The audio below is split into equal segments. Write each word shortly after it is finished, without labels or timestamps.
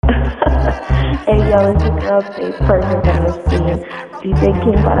Hey yo, it's your girl, Big Perfect on the scene. DJ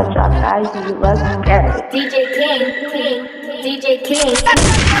King about to drop guys, let's get it. DJ King.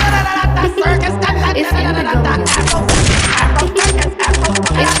 It's Indigo.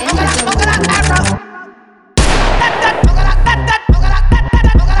 It's Indigo.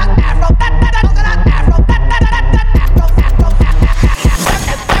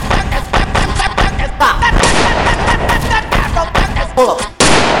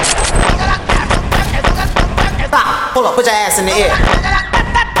 Hold up, put your ass in the air.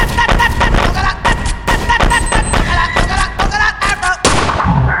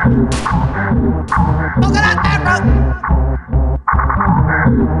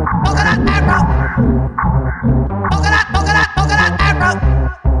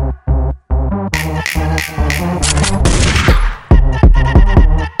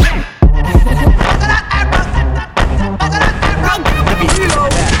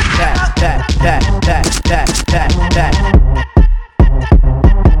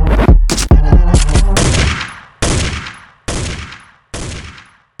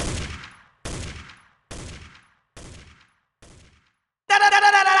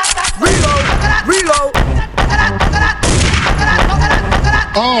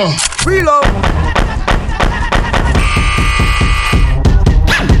 Reload.